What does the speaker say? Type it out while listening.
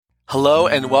Hello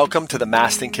and welcome to the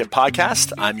Mastin Kipp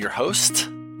podcast. I'm your host,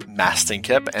 Mastin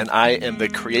Kipp, and I am the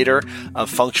creator of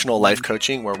Functional Life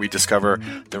Coaching, where we discover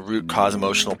the root cause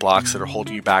emotional blocks that are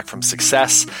holding you back from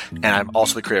success. And I'm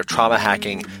also the creator of Trauma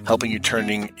Hacking, helping you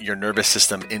turning your nervous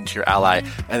system into your ally,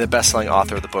 and the best-selling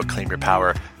author of the book Claim Your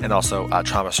Power, and also a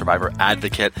trauma survivor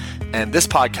advocate. And this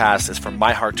podcast is from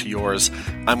my heart to yours.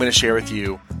 I'm going to share with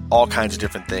you all kinds of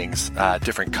different things,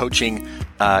 different coaching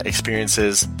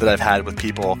experiences that I've had with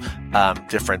people,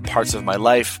 different parts of my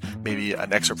life, maybe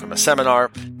an excerpt from a seminar,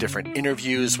 different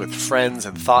interviews with friends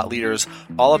and thought leaders,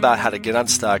 all about how to get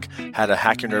unstuck, how to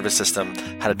hack your nervous system,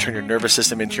 how to turn your nervous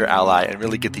system into your ally and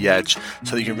really get the edge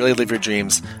so that you can really live your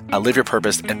dreams, live your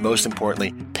purpose, and most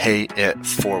importantly, pay it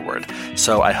forward.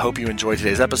 So I hope you enjoyed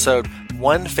today's episode.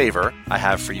 One favor I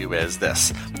have for you is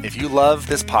this. If you love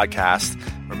this podcast,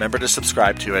 remember to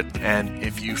subscribe to it. And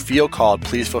if you feel called,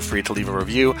 please feel free to leave a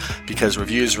review, because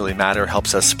reviews really matter,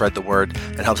 helps us spread the word,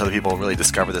 and helps other people really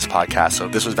discover this podcast. So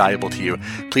if this was valuable to you,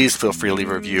 please feel free to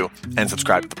leave a review and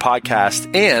subscribe to the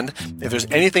podcast. And if there's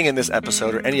anything in this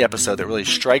episode or any episode that really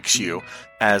strikes you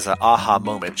as an aha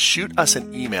moment, shoot us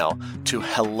an email to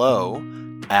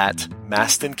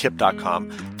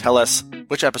hello@mastinkipp.com. Tell us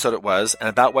which episode it was and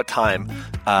about what time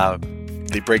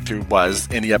the breakthrough was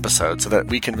in the episode, so that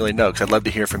we can really know, because I'd love to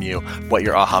hear from you what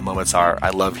your aha moments are.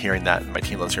 I love hearing that, and my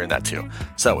team loves hearing that too.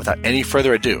 So without any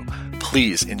further ado,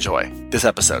 please enjoy this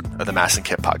episode of the Mastin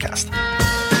Kipp podcast.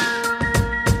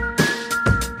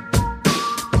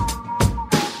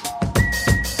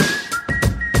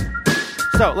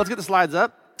 So let's get the slides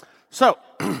up. So,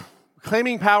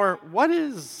 claiming power. What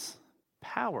is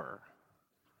power?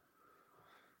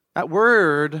 That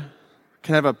word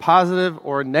can have a positive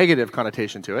or negative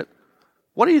connotation to it.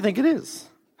 What do you think it is?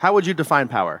 How would you define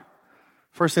power?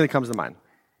 First thing that comes to mind.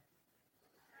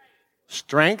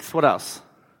 Strength, what else?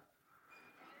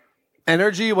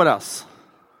 Energy, what else?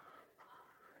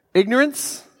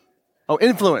 Ignorance? Oh,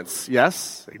 influence,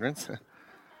 yes, ignorance.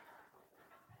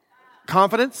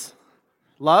 Confidence?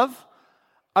 Love?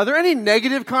 Are there any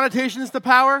negative connotations to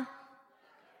power?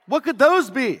 What could those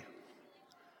be?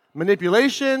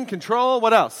 Manipulation, control,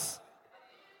 what else?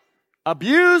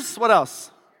 Abuse, what else?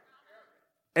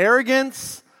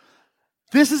 Arrogance.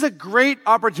 This is a great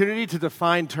opportunity to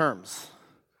define terms,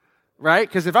 right?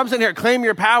 Because if I'm sitting here, claim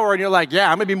your power, and you're like,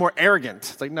 yeah, I'm going to be more arrogant.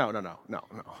 It's like, no. No.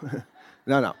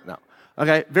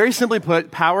 Okay, very simply put,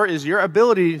 power is your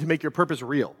ability to make your purpose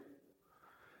real.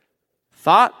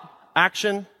 Thought,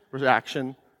 action,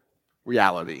 reaction,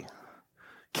 reality.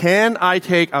 Can I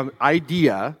take an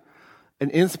idea,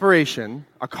 an inspiration,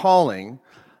 a calling,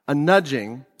 a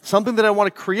nudging, something that I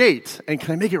want to create, and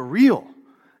can I make it real?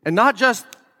 And not just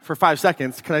for 5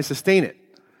 seconds, can I sustain it?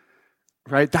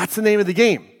 Right? That's the name of the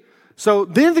game. So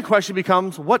then the question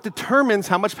becomes, what determines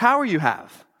how much power you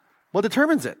have? What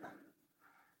determines it?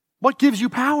 What gives you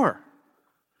power?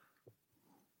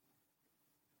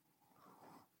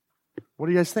 What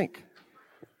do you guys think?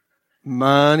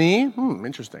 Money.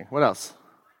 Interesting. What else?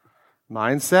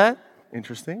 Mindset.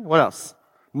 Interesting. What else?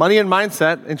 Money and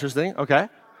mindset. Interesting. Okay.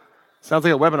 Sounds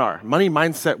like a webinar. Money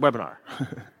mindset webinar.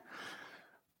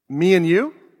 Me and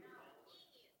you?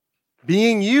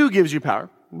 Being you gives you power.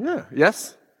 Yeah.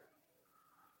 Yes?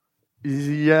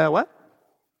 Yeah, what?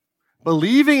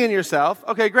 Believing in yourself.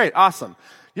 Okay, great. Awesome.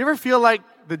 You ever feel like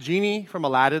the genie from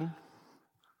Aladdin?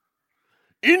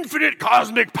 Infinite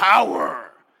cosmic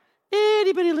power.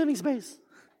 Itty bitty living space.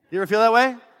 You ever feel that way?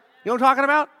 You know what I'm talking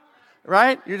about?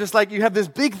 Right? You're just like, you have this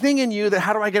big thing in you that,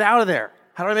 how do I get out of there?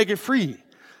 How do I make it free?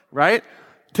 Right?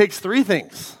 Takes 3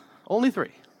 things. Only 3.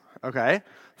 Okay?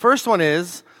 First one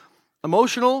is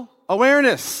emotional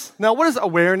awareness. Now, what does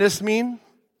awareness mean?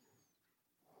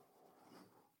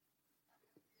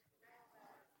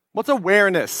 What's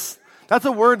awareness? That's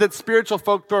a word that spiritual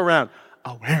folk throw around.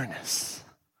 Awareness.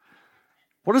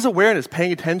 What is awareness?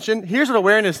 Paying attention? Here's what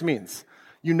awareness means.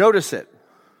 You notice it.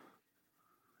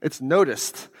 It's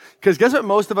noticed. Because guess what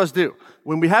most of us do?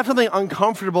 When we have something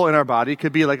uncomfortable in our body, it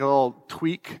could be like a little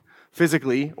tweak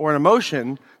physically or an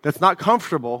emotion that's not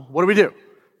comfortable, what do?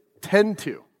 Tend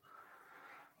to.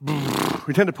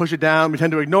 We tend to push it down. We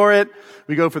tend to ignore it.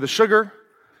 We go for the sugar.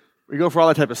 We go for all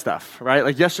that type of stuff, right?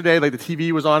 Like yesterday, like the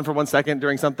TV was on for 1 second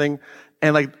during something,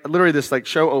 and like literally this like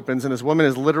show opens, and this woman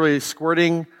is literally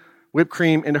squirting whipped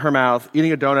cream into her mouth,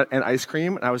 eating a donut and ice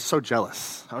cream, and I was so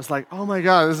jealous. I was like, oh my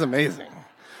God, this is amazing.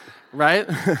 Right?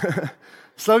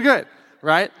 So good,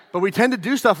 right? But we tend to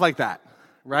do stuff like that,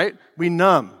 right? We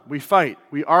numb, we fight,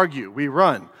 we argue, we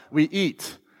run, we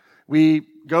eat, we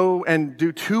go and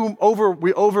we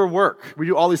overwork, we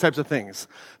do all these types of things.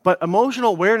 But emotional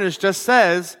awareness just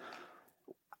says,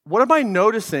 what am I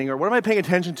noticing or what am I paying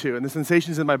attention to in the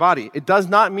sensations in my body? It does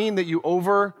not mean that you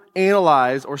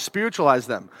overanalyze or spiritualize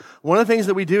them. One of the things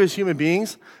that we do as human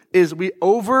beings is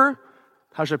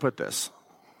how should I put this?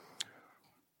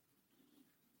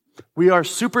 We are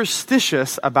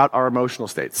superstitious about our emotional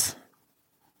states.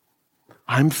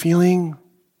 I'm feeling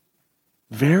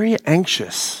very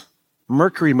anxious.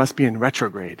 Mercury must be in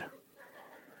retrograde.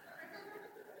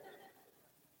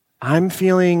 I'm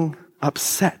feeling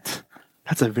upset.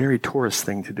 That's a very Taurus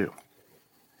thing to do.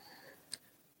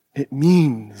 It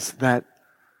means that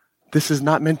this is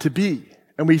not meant to be.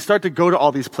 And we start to go to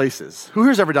all these places. Who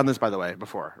here's ever done this, by the way,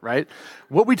 before, right?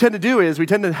 What we tend to do is we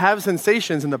tend to have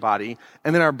sensations in the body,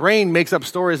 and then our brain makes up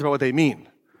stories about what they mean.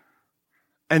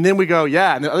 And then we go,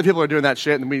 yeah, and then other people are doing that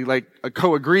shit, and we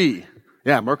co-agree.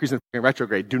 Yeah, Mercury's in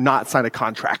retrograde. Do not sign a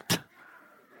contract.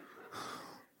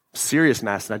 Serious,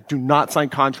 Mastin. Do not sign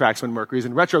contracts when Mercury's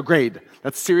in retrograde.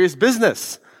 That's serious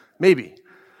business. Maybe,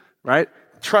 right?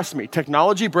 Trust me,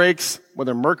 technology breaks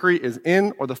whether Mercury is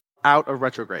in or out of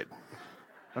retrograde.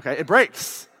 Okay, it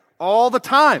breaks all the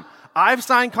time. I've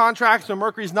signed contracts when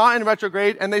Mercury's not in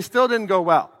retrograde, and they still didn't go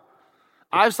well.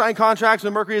 I've signed contracts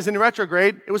when Mercury is in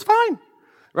retrograde. It was fine,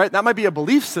 right? That might be a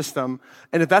belief system,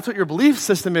 and if that's what your belief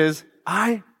system is,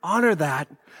 I honor that.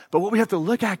 But what we have to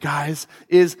look at, guys,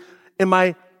 is, am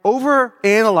I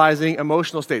over-analyzing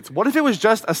emotional states? What if it was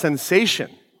just a sensation?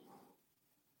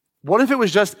 What if it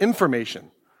was just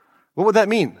information? What would that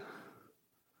mean?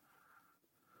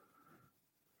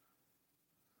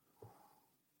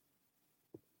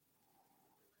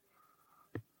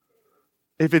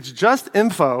 If it's just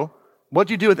info, what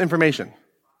do you do with information?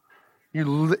 You're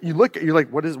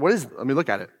like, what is, let me look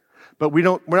at it. But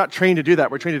we're not trained to do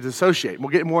that. We're trained to dissociate. We'll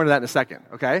get more into that in a second,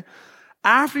 okay?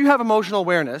 After you have emotional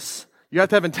awareness, you have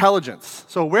to have intelligence.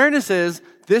 So awareness is,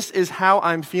 this is how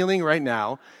I'm feeling right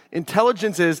now.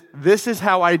 Intelligence is, this is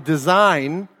how I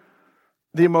design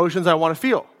the emotions I want to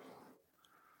feel.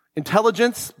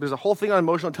 Intelligence, there's a whole thing on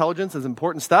emotional intelligence, is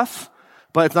important stuff,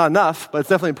 but it's not enough, but it's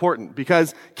definitely important,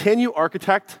 because can you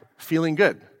architect feeling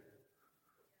good?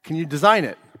 Can you design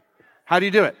it? How do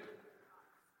you do it?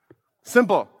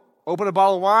 Simple. Open a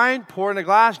bottle of wine, pour in a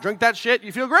glass, drink that shit,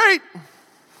 you feel great.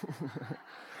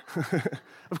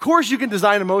 Of course you can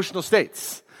design emotional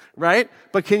states, right?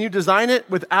 But can you design it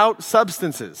without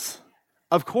substances?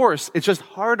 Of course. It's just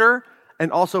harder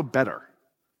and also better,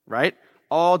 right?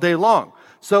 All day long.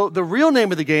 So the real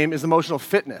name of the game is emotional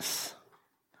fitness.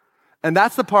 And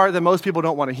that's the part that most people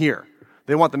don't want to hear.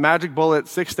 They want the magic bullet,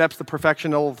 6 steps to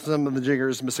perfectionism and the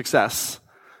jiggers of success,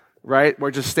 right? Where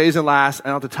it just stays and lasts, and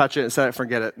I don't have to touch it and set it,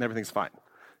 forget it, and everything's fine,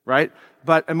 right?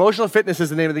 But emotional fitness is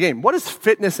the name of the game. What does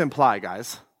fitness imply,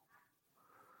 guys?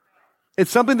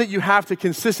 It's something that you have to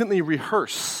consistently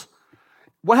rehearse.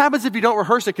 What happens if you don't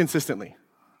rehearse it consistently?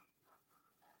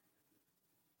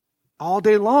 All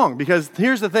day long, because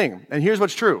here's the thing, and here's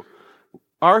what's true.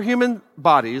 Our human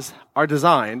bodies are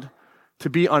designed to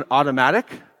be on automatic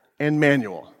and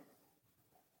manual.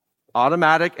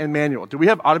 Automatic and manual. Do we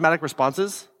have automatic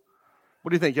responses?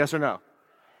 What do you think, yes or no?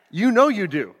 You know you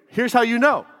do. Here's how you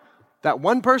know. That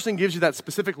one person gives you that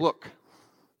specific look.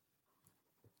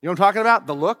 You know what I'm talking about?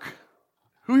 The look.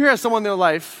 Who here has someone in their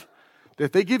life that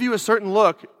if they give you a certain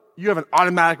look, you have an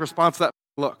automatic response to that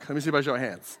look? Let me see by show of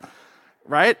hands.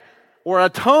 Right? Or a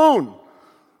tone.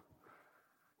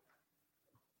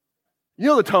 You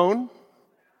know the tone.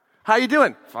 How you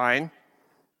doing? Fine.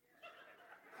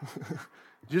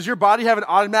 Does your body have an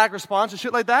automatic response to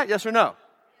shit like that? Yes or no?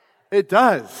 It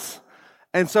does.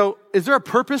 And so, is there a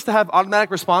purpose to have automatic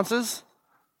responses?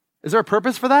 Is there a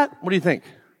purpose for that? What do you think?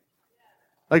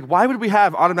 Like, why would we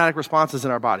have automatic responses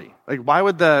in our body? Like, why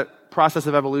would the process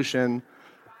of evolution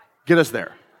get us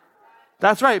there?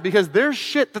 That's right, because there's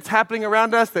shit that's happening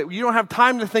around us that you don't have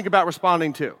time to think about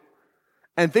responding to.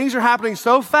 And things are happening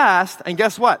so fast, and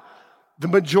guess what? The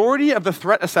majority of the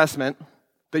threat assessment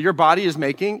that your body is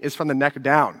making is from the neck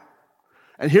down.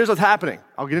 And here's what's happening.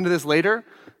 I'll get into this later.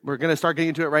 We're going to start getting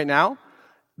into it right now.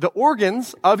 The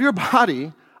organs of your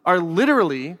body are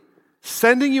literally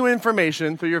sending you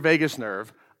information through your vagus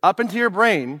nerve up into your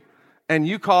brain, and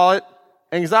you call it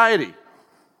anxiety.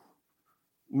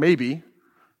 Maybe.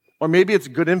 Or maybe it's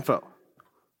good info.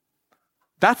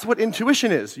 That's what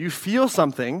intuition is. You feel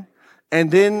something, and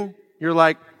then you're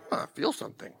like, I feel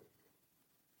something.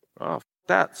 Oh,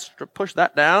 push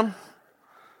that down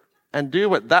and do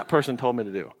what that person told me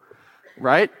to do,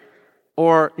 right?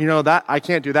 Or, that I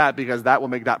can't do that because that will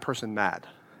make that person mad.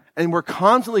 And we're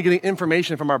constantly getting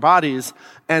information from our bodies,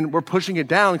 and we're pushing it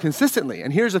down consistently.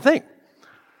 And here's the thing.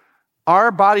 Our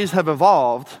bodies have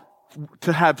evolved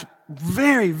to have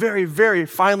very, very, very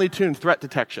finely tuned threat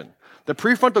detection. The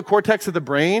prefrontal cortex of the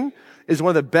brain is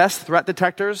one of the best threat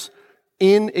detectors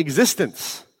in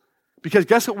existence. Because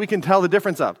guess what we can tell the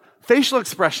difference of? Facial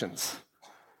expressions.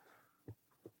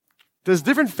 Does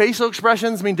different facial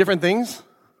expressions mean different things?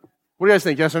 What do you guys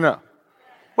think, yes or no?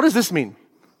 What does this mean?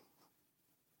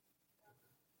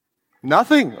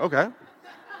 Nothing, okay.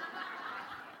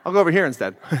 I'll go over here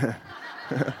instead.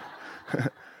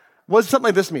 What does something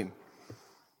like this mean?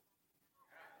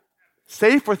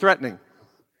 Safe or threatening?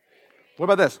 What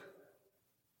about this?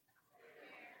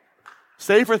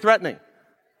 Safe or threatening?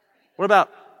 What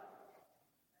about?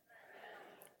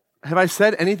 Have I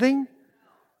said anything?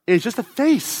 It's just a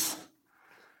face,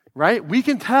 right? We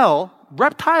can tell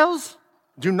reptiles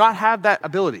do not have that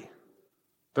ability.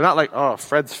 They're not like, oh,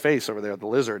 Fred's face over there, the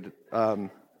lizard.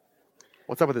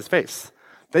 What's up with his face?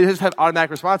 They just have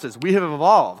automatic responses. We have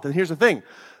evolved. And here's the thing.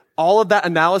 All of that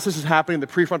analysis is happening in the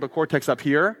prefrontal cortex up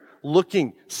here,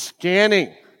 looking,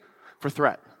 scanning for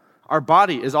threat. Our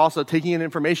body is also taking in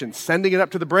information, sending it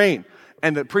up to the brain.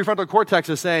 And the prefrontal cortex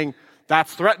is saying,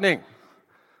 that's threatening.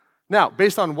 Now,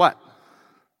 based on what?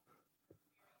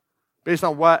 Based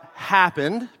on what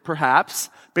happened, perhaps,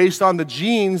 based on the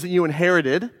genes that you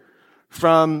inherited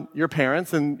from your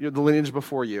parents and the lineage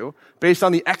before you, based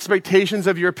on the expectations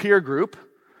of your peer group,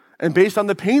 and based on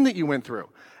the pain that you went through.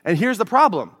 And here's the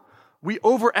problem. We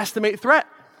overestimate threat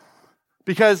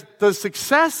because the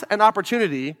success and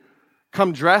opportunity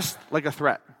come dressed like a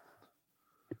threat.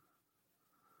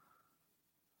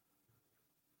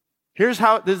 This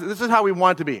is how we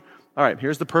want it to be. All right,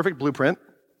 here's the perfect blueprint.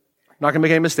 Not going to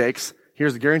make any mistakes.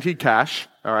 Here's the guaranteed cash.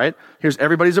 All right. Here's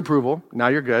everybody's approval. Now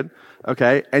you're good.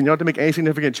 Okay. And you don't have to make any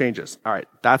significant changes. All right.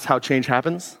 That's how change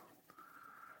happens.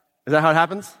 Is that how it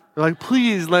happens? They're like,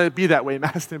 please let it be that way,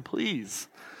 Mastin, please.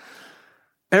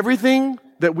 Everything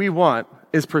that we want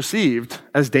is perceived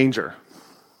as danger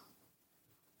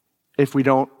if we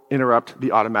don't interrupt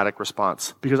the automatic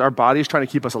response because our body is trying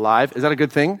to keep us alive. Is that a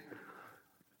good thing?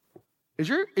 Is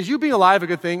you being alive a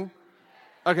good thing?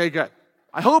 Okay, good.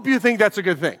 I hope you think that's a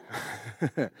good thing.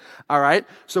 All right?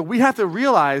 So we have to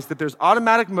realize that there's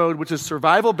automatic mode, which is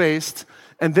survival-based,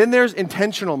 and then there's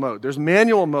intentional mode. There's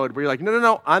manual mode where you're like,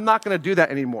 no, I'm not going to do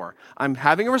that anymore. I'm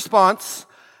having a response,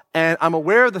 and I'm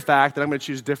aware of the fact that I'm going to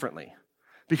choose differently.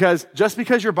 Because just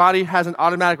because your body has an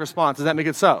automatic response, does that make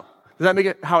it so? Does that make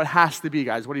it how it has to be,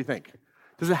 guys? What do you think?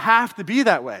 Does it have to be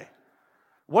that way?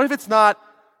 What if it's not,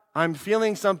 I'm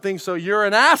feeling something, so you're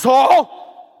an asshole,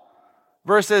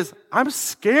 versus, I'm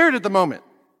scared at the moment?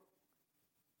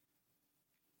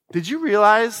 Did you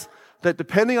realize that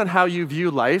depending on how you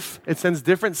view life, it sends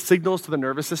different signals to the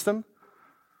nervous system?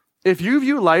 If you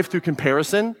view life through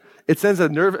comparison, it sends a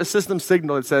nervous system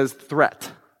signal that says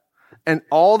threat. And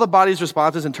all the body's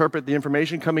responses interpret the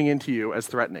information coming into you as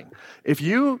threatening. If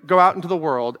you go out into the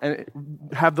world and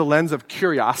have the lens of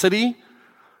curiosity,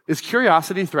 is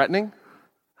curiosity threatening?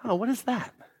 Oh, what is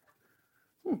that?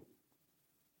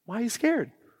 Why are you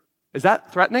scared? Is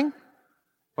that threatening?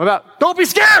 What about, don't be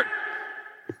scared?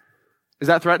 Is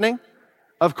that threatening?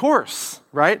 Of course,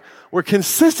 right? We're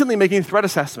consistently making threat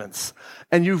assessments.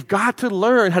 And you've got to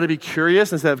learn how to be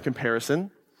curious instead of comparison.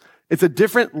 It's a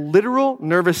different literal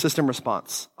nervous system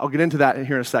response. I'll get into that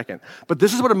here in a second. But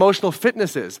this is what emotional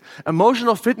fitness is.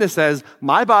 Emotional fitness says,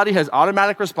 my body has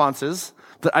automatic responses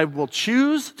that I will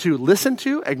choose to listen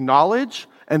to, acknowledge,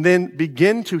 and then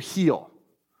begin to heal.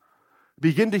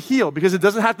 Begin to heal, because it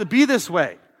doesn't have to be this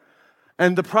way.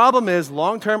 And the problem is,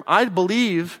 long-term, I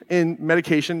believe in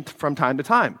medication from time to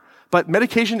time. But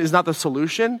medication is not the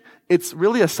solution. It's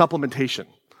really a supplementation.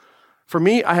 For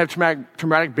me, I have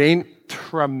traumatic brain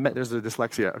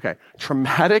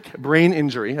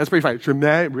injury. That's pretty funny.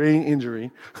 Traumatic brain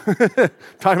injury.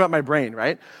 Talking about my brain,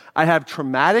 right? I have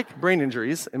traumatic brain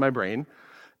injuries in my brain,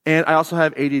 and I also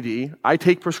have ADD. I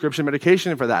take prescription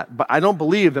medication for that, but I don't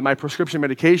believe that my prescription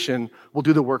medication will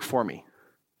do the work for me.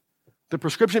 The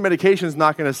prescription medication is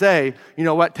not going to say, you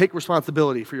know what, take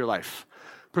responsibility for your life.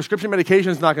 Prescription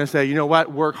medication is not going to say, you know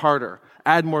what, work harder,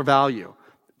 add more value,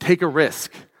 take a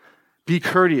risk, be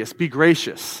courteous, be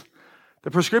gracious.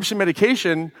 The prescription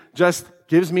medication just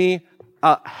gives me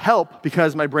help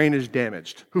because my brain is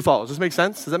damaged. Who follows? Does this make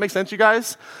sense? Does that make sense, you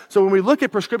guys? So when we look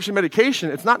at prescription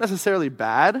medication, it's not necessarily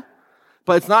bad,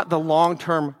 but it's not the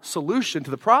long-term solution to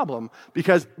the problem,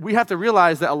 because we have to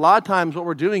realize that a lot of times what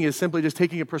we're doing is simply just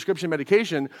taking a prescription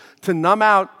medication to numb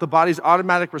out the body's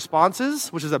automatic responses,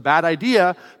 which is a bad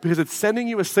idea because it's sending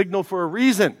you a signal for a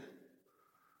reason.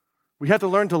 We have to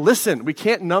learn to listen. We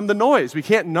can't numb the noise. We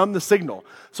can't numb the signal.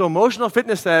 So emotional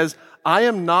fitness says, I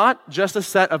am not just a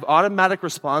set of automatic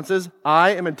responses.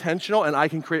 I am intentional and I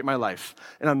can create my life.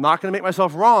 And I'm not going to make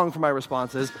myself wrong for my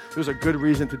responses. There's a good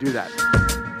reason to do that.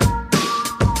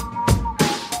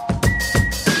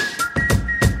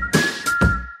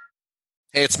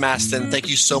 Hey, it's Mastin. Thank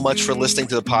you so much for listening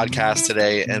to the podcast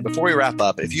today. And before we wrap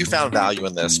up, if you found value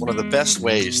in this, one of the best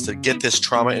ways to get this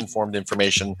trauma-informed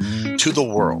information to the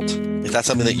world, if that's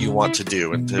something that you want to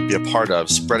do and to be a part of,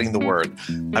 spreading the word,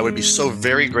 I would be so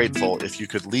very grateful if you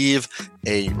could leave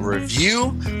a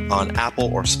review on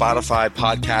Apple or Spotify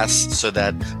podcasts so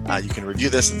that you can review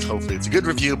this, and hopefully it's a good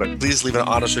review, but please leave an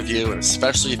honest review. And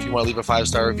especially if you want to leave a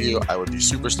 5-star review, I would be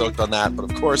super stoked on that. But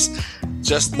of course,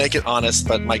 just make it honest.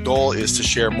 But my goal is to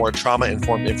share more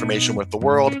trauma-informed information with the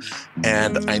world,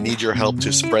 and I need your help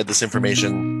to spread this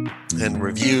information, and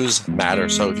reviews matter.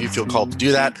 So if you feel called to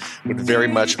do that, would very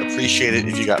much appreciate it.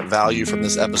 If you got value from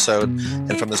this episode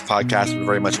and from this podcast, would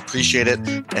very much appreciate it.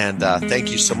 And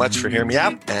thank you so much for hearing me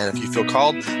out. And if you feel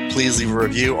called, please leave a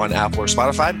review on Apple or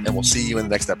Spotify, and we'll see you in the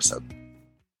next episode.